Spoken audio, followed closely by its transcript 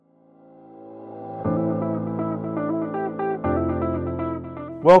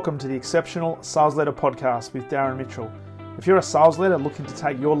Welcome to the Exceptional Sales Leader Podcast with Darren Mitchell. If you're a sales leader looking to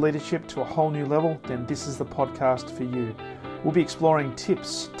take your leadership to a whole new level, then this is the podcast for you. We'll be exploring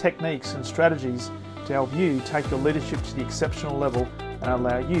tips, techniques, and strategies to help you take your leadership to the exceptional level and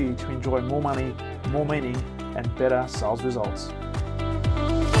allow you to enjoy more money, more meaning, and better sales results.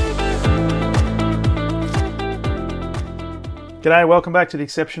 G'day, welcome back to the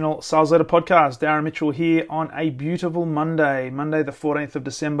Exceptional Sales Leader Podcast. Darren Mitchell here on a beautiful Monday the 14th of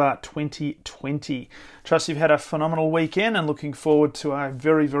December 2020. Trust you've had a phenomenal weekend and looking forward to a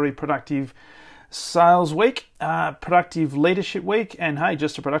very, very productive sales week, productive leadership week, and hey,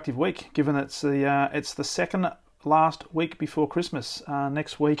 just a productive week given it's the second last week before Christmas.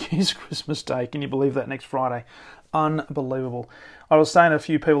 Next week is Christmas Day. Can you believe that? Next Friday. Unbelievable. I was saying to a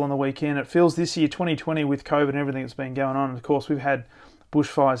few people on the weekend, it feels this year, 2020, with COVID and everything that's been going on. And of course, we've had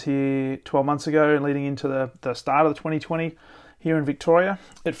bushfires here 12 months ago, leading into the start of the 2020 here in Victoria.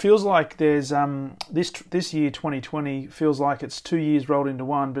 It feels like there's this year, 2020, feels like it's 2 years rolled into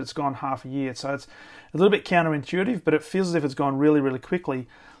one, but it's gone half a year. So it's a little bit counterintuitive, but it feels as if it's gone really, really quickly.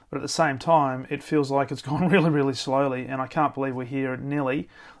 But at the same time, it feels like it's gone really, really slowly. And I can't believe we're here nearly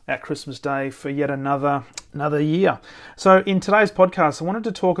at Christmas Day for yet another year. So in today's podcast, I wanted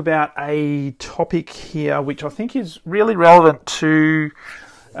to talk about a topic here which I think is really relevant to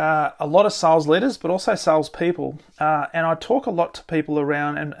a lot of sales leaders, but also salespeople. And I talk a lot to people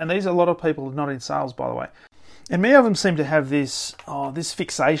around, and these are a lot of people not in sales, by the way. And many of them seem to have this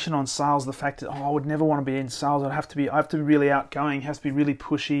fixation on sales, the fact that, I would never want to be in sales. I have to be really outgoing, have to be really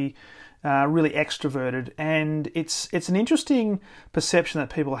pushy, really extroverted. And it's an interesting perception that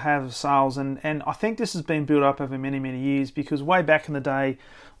people have of sales. And I think this has been built up over many, many years, because way back in the day,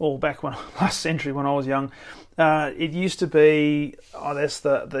 or back when last century when I was young, it used to be,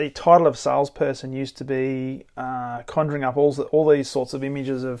 the title of salesperson used to be conjuring up all these sorts of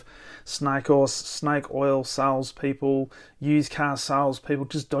images of snake oil salespeople, used car salespeople,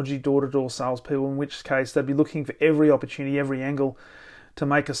 just dodgy door-to-door salespeople, in which case they'd be looking for every opportunity, every angle to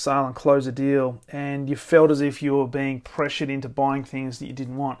make a sale and close a deal. And you felt as if you were being pressured into buying things that you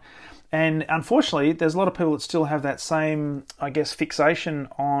didn't want. And unfortunately, there's a lot of people that still have that same, fixation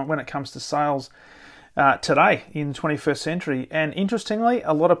on when it comes to sales today in the 21st century. And interestingly,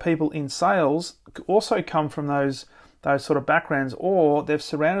 a lot of people in sales also come from those sort of backgrounds, or they've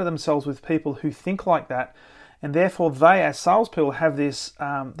surrounded themselves with people who think like that, and therefore they, as salespeople, have this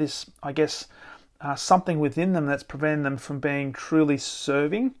something within them that's preventing them from being truly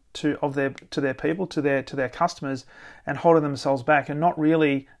serving to their people, to their customers, and holding themselves back and not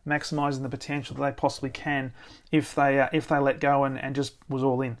really maximizing the potential that they possibly can if they let go and just was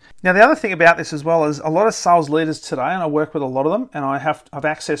all in. Now, the other thing about this as well is a lot of sales leaders today, and I work with a lot of them, and I have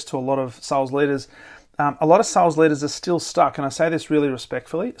access to a lot of sales leaders. A lot of sales leaders are still stuck, and I say this really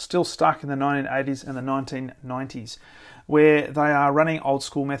respectfully, still stuck in the 1980s and the 1990s, where they are running old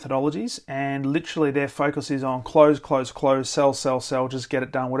school methodologies, and literally their focus is on close, sell, just get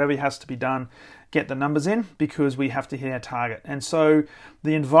it done, whatever has to be done, get the numbers in, because we have to hit our target. And so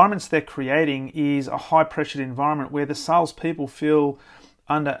the environments they're creating is a high pressured environment where the salespeople feel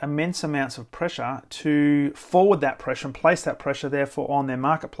under immense amounts of pressure to forward that pressure and place that pressure therefore on their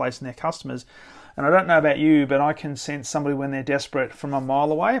marketplace and their customers. And I don't know about you, but I can sense somebody when they're desperate from a mile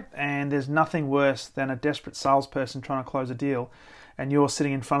away, and there's nothing worse than a desperate salesperson trying to close a deal and you're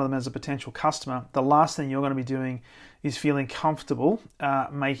sitting in front of them as a potential customer. The last thing you're going to be doing is feeling comfortable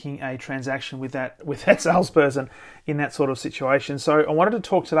making a transaction with that salesperson in that sort of situation. So I wanted to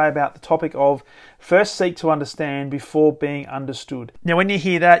talk today about the topic of first seek to understand before being understood. Now, when you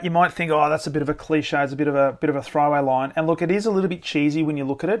hear that, you might think, that's a bit of a cliche, it's a bit of a throwaway line. And look, it is a little bit cheesy when you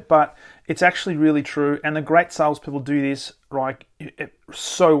look at it, but it's actually really true. And the great salespeople do this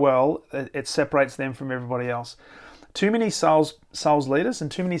so well, it separates them from everybody else. Too many sales leaders and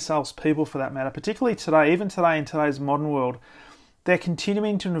too many salespeople, for that matter, particularly today, even today in today's modern world, they're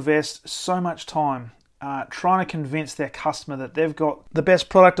continuing to invest so much time trying to convince their customer that they've got the best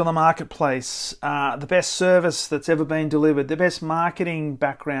product on the marketplace, the best service that's ever been delivered, the best marketing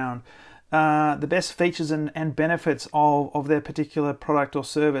background, the best features and benefits of their particular product or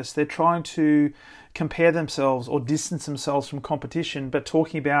service. They're trying to compare themselves or distance themselves from competition, but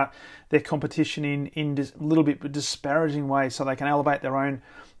talking about their competition in a little bit disparaging ways so they can elevate their own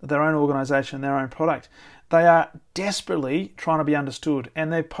organization, their own product. They are desperately trying to be understood,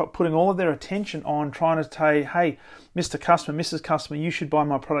 and they're putting all of their attention on trying to say, hey, Mr. Customer, Mrs. Customer, you should buy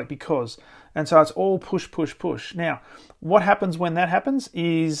my product because. And so it's all push. Now, what happens when that happens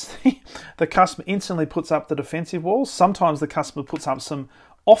is the customer instantly puts up the defensive walls. Sometimes the customer puts up some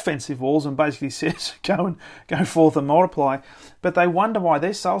offensive walls and basically says, go forth and multiply. But they wonder why,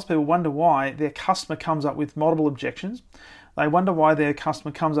 these salespeople wonder why their customer comes up with multiple objections. They wonder why their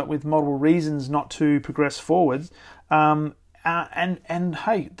customer comes up with multiple reasons not to progress forwards. And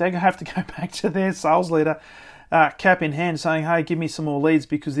hey, they have to go back to their sales leader, cap in hand, saying, hey, give me some more leads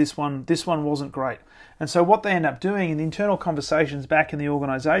because this one wasn't great. And so what they end up doing in the internal conversations back in the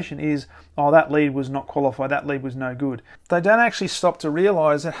organization is, oh, that lead was not qualified, that lead was no good. They don't actually stop to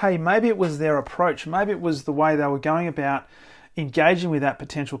realize that, hey, maybe it was their approach, maybe it was the way they were going about engaging with that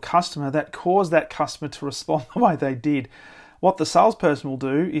potential customer that caused that customer to respond the way they did. What the salesperson will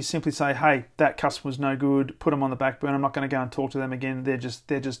do is simply say, hey, that customer was no good, put them on the back burner, I'm not going to go and talk to them again, they're just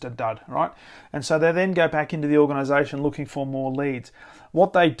a dud, right? And so they then go back into the organization looking for more leads.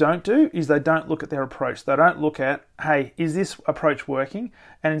 What they don't do is they don't look at their approach. They don't look at, hey, is this approach working?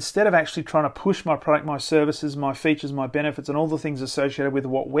 And instead of actually trying to push my product, my services, my features, my benefits, and all the things associated with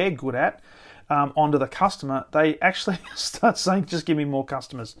what we're good at onto the customer, they actually start saying, just give me more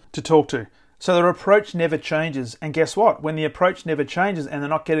customers to talk to. So their approach never changes. And guess what? When the approach never changes and they're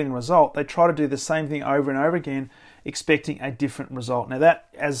not getting the result, they try to do the same thing over and over again, expecting a different result. Now that,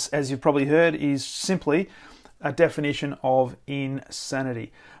 as you've probably heard, is simply a definition of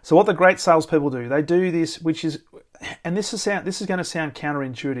insanity. So what the great salespeople do, they do this, which is, and this is going to sound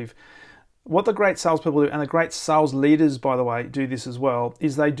counterintuitive. What the great salespeople do, and the great sales leaders, by the way, do this as well,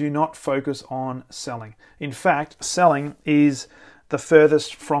 is they do not focus on selling. In fact, selling is the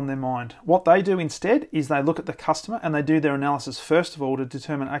furthest from their mind. What they do instead is they look at the customer and they do their analysis first of all to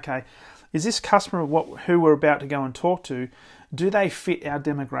determine, okay, is this customer who we're about to go and talk to, do they fit our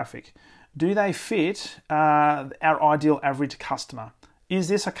demographic? Do they fit our ideal average customer? Is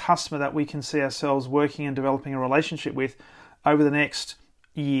this a customer that we can see ourselves working and developing a relationship with over the next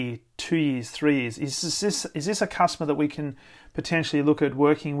year, 2 years, 3 years? Is this a customer that we can potentially look at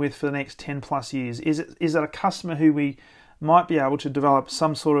working with for the next 10 plus years? Is it a customer who we might be able to develop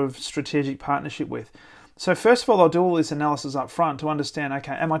some sort of strategic partnership with? So first of all, I'll do all this analysis up front to understand,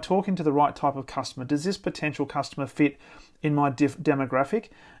 okay, am I talking to the right type of customer? Does this potential customer fit in my demographic?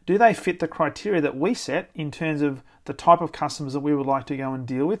 Do they fit the criteria that we set in terms of the type of customers that we would like to go and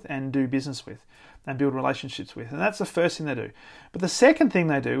deal with and do business with and build relationships with? And that's the first thing they do. But the second thing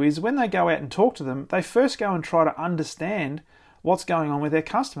they do is when they go out and talk to them, they first go and try to understand what's going on with their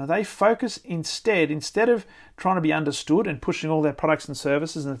customer. They focus instead of trying to be understood and pushing all their products and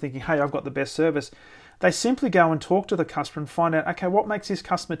services and thinking, hey, I've got the best service, they simply go and talk to the customer and find out, okay, what makes this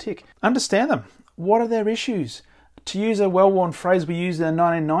customer tick? Understand them. What are their issues? To use a well-worn phrase we used in the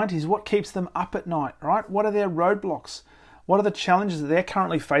 1990s, what keeps them up at night, right? What are their roadblocks? What are the challenges that they're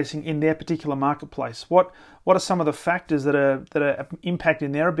currently facing in their particular marketplace? What are some of the factors that are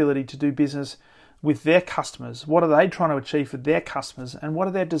impacting their ability to do business with their customers? What are they trying to achieve for their customers, and what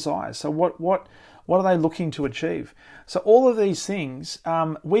are their desires? So what are they looking to achieve? So all of these things,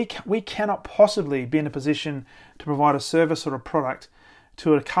 we cannot possibly be in a position to provide a service or a product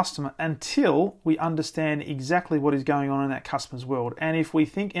to a customer until we understand exactly what is going on in that customer's world. And if we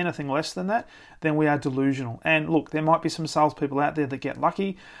think anything less than that, then we are delusional. And look, there might be some salespeople out there that get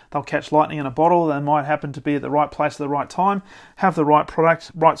lucky. They'll catch lightning in a bottle. They might happen to be at the right place at the right time, have the right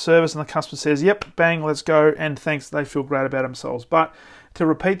product, right service, and the customer says, yep, bang, let's go, and thanks, they feel great about themselves. But to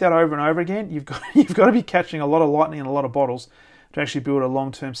repeat that over and over again, you've got to be catching a lot of lightning in a lot of bottles to actually build a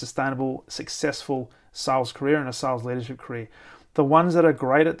long-term, sustainable, successful sales career and a sales leadership career. The ones that are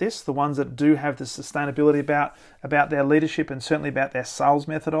great at this, the ones that do have the sustainability about their leadership and certainly about their sales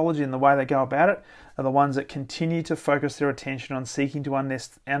methodology and the way they go about it, are the ones that continue to focus their attention on seeking to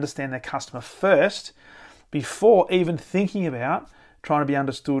understand their customer first before even thinking about trying to be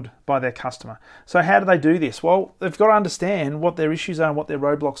understood by their customer. So how do they do this? Well, they've got to understand what their issues are and what their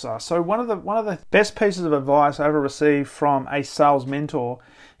roadblocks are. So one of the best pieces of advice I ever received from a sales mentor,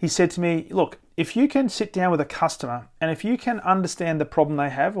 he said to me, look, if you can sit down with a customer and if you can understand the problem they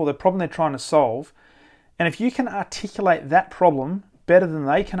have or the problem they're trying to solve, and if you can articulate that problem better than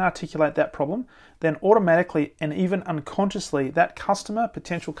they can articulate that problem, then automatically and even unconsciously that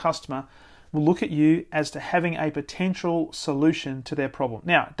potential customer, will look at you as to having a potential solution to their problem.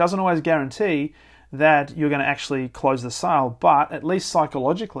 Now, it doesn't always guarantee that you're going to actually close the sale, but at least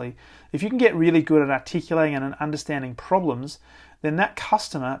psychologically, if you can get really good at articulating and understanding problems, then that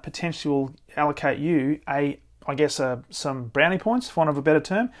customer potentially will allocate you some brownie points, for want of a better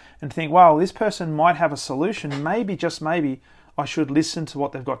term, and think, wow, this person might have a solution. Maybe, just maybe, I should listen to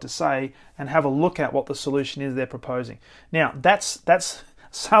what they've got to say and have a look at what the solution is they're proposing. Now, that's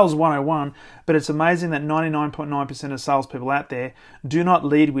sales 101, but it's amazing that 99.9% of salespeople out there do not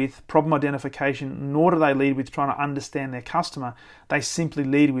lead with problem identification, nor do they lead with trying to understand their customer. They simply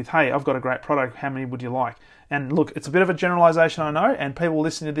lead with, hey, I've got a great product, how many would you like? And look, it's a bit of a generalization, I know, and people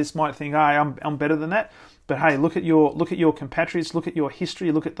listening to this might think, hey, I'm better than that. But hey, look at your compatriots, look at your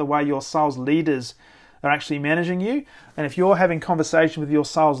history, look at the way your sales leaders are actually managing you. And if you're having conversation with your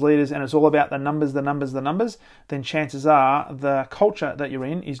sales leaders and it's all about the numbers, then chances are the culture that you're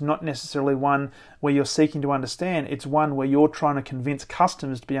in is not necessarily one where you're seeking to understand. It's one where you're trying to convince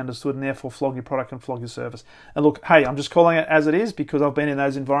customers to be understood and therefore flog your product and flog your service. And look, hey, I'm just calling it as it is because I've been in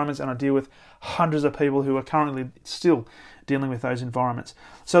those environments and I deal with hundreds of people who are currently still dealing with those environments.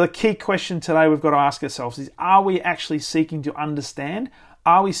 So the key question today we've got to ask ourselves is, are we actually seeking to understand?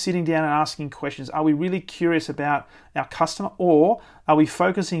 Are we sitting down and asking questions? Are we really curious about our customer, or are we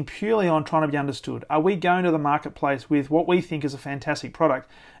focusing purely on trying to be understood? Are we going to the marketplace with what we think is a fantastic product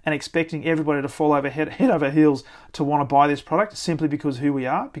and expecting everybody to fall over head over heels to want to buy this product simply because who we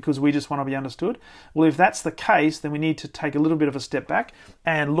are, because we just want to be understood? Well, if that's the case, then we need to take a little bit of a step back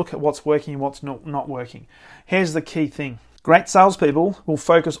and look at what's working and what's not working. Here's the key thing. Great salespeople will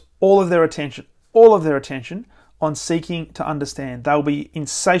focus all of their attention on seeking to understand. They'll be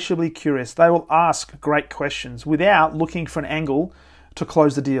insatiably curious. They will ask great questions without looking for an angle to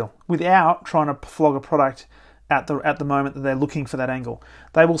close the deal, without trying to flog a product at the moment that they're looking for that angle.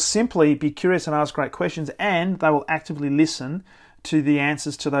 They will simply be curious and ask great questions, and they will actively listen to the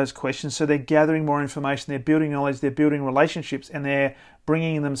answers to those questions. So they're gathering more information, they're building knowledge, they're building relationships, and they're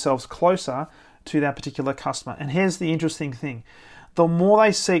bringing themselves closer to that particular customer. And here's the interesting thing. The more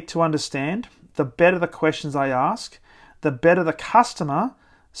they seek to understand, the better the questions they ask, the better the customer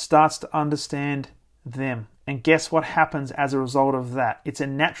starts to understand them. And guess what happens as a result of that? It's a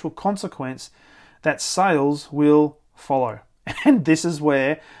natural consequence that sales will follow. And this is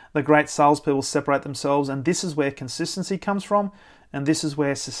where the great salespeople separate themselves, and this is where consistency comes from, and this is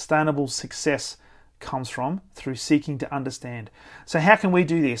where sustainable success comes from, through seeking to understand. So how can we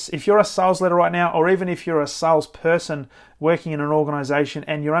do this? If you're a sales leader right now, or even if you're a salesperson working in an organization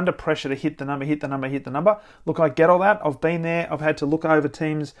and you're under pressure to hit the number, look, I get all that. I've been there. I've had to look over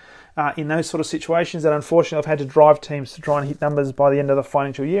teams in those sort of situations, and unfortunately I've had to drive teams to try and hit numbers by the end of the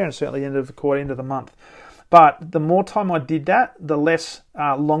financial year, and certainly the end of the quarter, end of the month. But the more time I did that, the less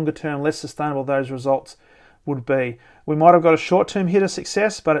longer term, less sustainable those results would be. We might have got a short-term hit of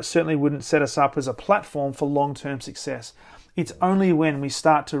success, but it certainly wouldn't set us up as a platform for long-term success. It's only when we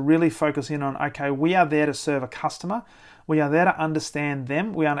start to really focus in on, okay, we are there to serve a customer. We are there to understand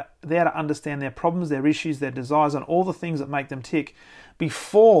them. We are there to understand their problems, their issues, their desires, and all the things that make them tick.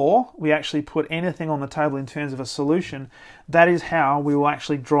 Before we actually put anything on the table in terms of a solution, that is how we will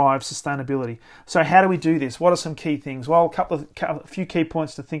actually drive sustainability. So how do we do this? What are some key things? Well, a few key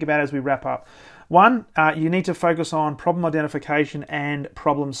points to think about as we wrap up. One, you need to focus on problem identification and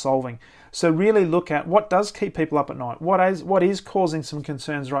problem solving. So really look at what does keep people up at night. What is causing some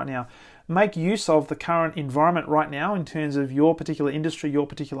concerns right now? Make use of the current environment right now in terms of your particular industry, your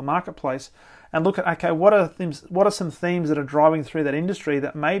particular marketplace, and look at, okay, what are some themes that are driving through that industry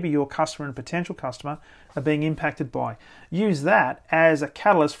that maybe your customer and potential customer are being impacted by. Use that as a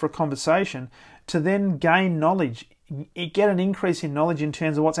catalyst for a conversation to then gain knowledge, get an increase in knowledge in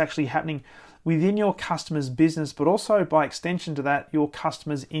terms of what's actually happening within your customer's business, but also by extension to that, your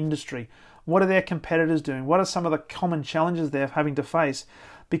customer's industry. What are their competitors doing? What are some of the common challenges they're having to face?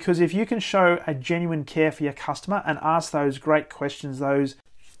 Because if you can show a genuine care for your customer and ask those great questions, those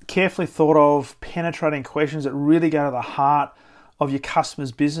carefully thought of, penetrating questions that really go to the heart of your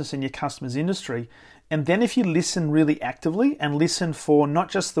customer's business and your customer's industry, and then if you listen really actively and listen for not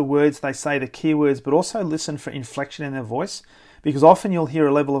just the words they say, the keywords, but also listen for inflection in their voice, because often you'll hear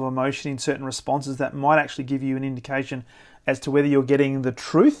a level of emotion in certain responses that might actually give you an indication as to whether you're getting the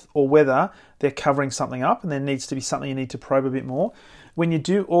truth or whether they're covering something up and there needs to be something you need to probe a bit more. When you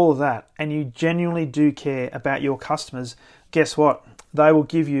do all of that and you genuinely do care about your customers, guess what? They will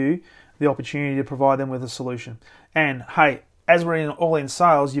give you the opportunity to provide them with a solution. And hey, as we're all in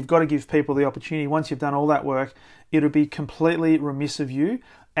sales, you've got to give people the opportunity. Once you've done all that work, it would be completely remiss of you,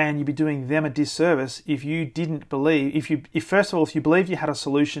 and you'd be doing them a disservice if you didn't believe, if first of all, if you believed you had a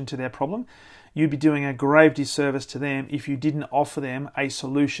solution to their problem, you'd be doing a grave disservice to them if you didn't offer them a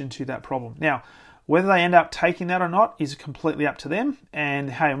solution to that problem. Now, whether they end up taking that or not is completely up to them. And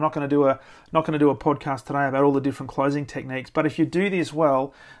hey, I'm not going to do a podcast today about all the different closing techniques. But if you do this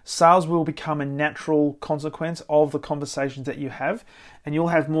well, sales will become a natural consequence of the conversations that you have, and you'll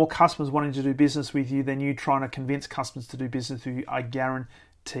have more customers wanting to do business with you than you trying to convince customers to do business with you. I guarantee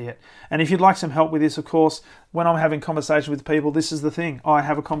it. And if you'd like some help with this, of course, when I'm having conversations with people, this is the thing. I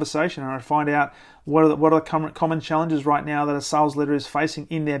have a conversation and I find out what are the common challenges right now that a sales leader is facing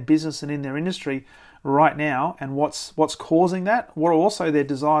in their business and in their industry right now, and what's causing that. What are also their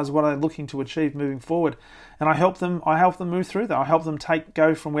desires? What are they looking to achieve moving forward? And I help them move through that. I help them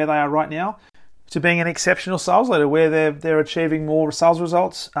go from where they are right now to being an exceptional sales leader, where they're achieving more sales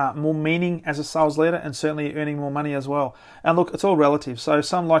results, more meaning as a sales leader, and certainly earning more money as well. And look, it's all relative. So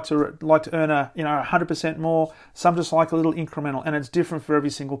some like to earn 100% more. Some just like a little incremental, and it's different for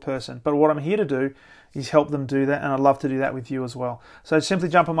every single person. But what I'm here to do is help them do that, and I'd love to do that with you as well. So simply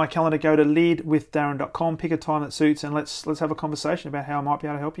jump on my calendar, go to leadwithdarren.com, pick a time that suits, and let's have a conversation about how I might be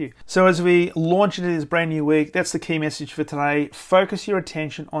able to help you. So as we launch into this brand new week, that's the key message for today. Focus your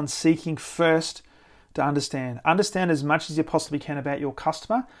attention on seeking first to understand. Understand as much as you possibly can about your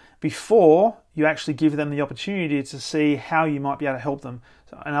customer before you actually give them the opportunity to see how you might be able to help them.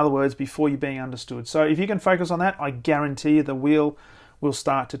 So in other words, before you're being understood. So if you can focus on that, I guarantee you the wheel will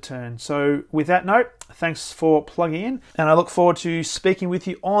start to turn. So with that note, thanks for plugging in, and I look forward to speaking with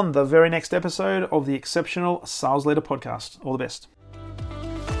you on the very next episode of the Exceptional Sales Leader Podcast. All the best.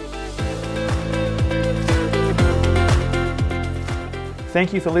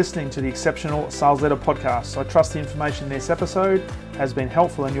 Thank you for listening to the Exceptional Sales Leader Podcast. I trust the information in this episode has been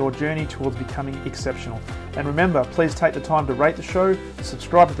helpful in your journey towards becoming exceptional. And remember, please take the time to rate the show,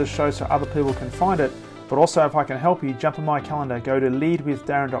 subscribe to the show so other people can find it. But also, if I can help you, jump on my calendar, go to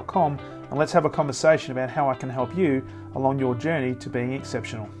leadwithdarren.com, and let's have a conversation about how I can help you along your journey to being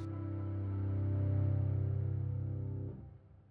exceptional.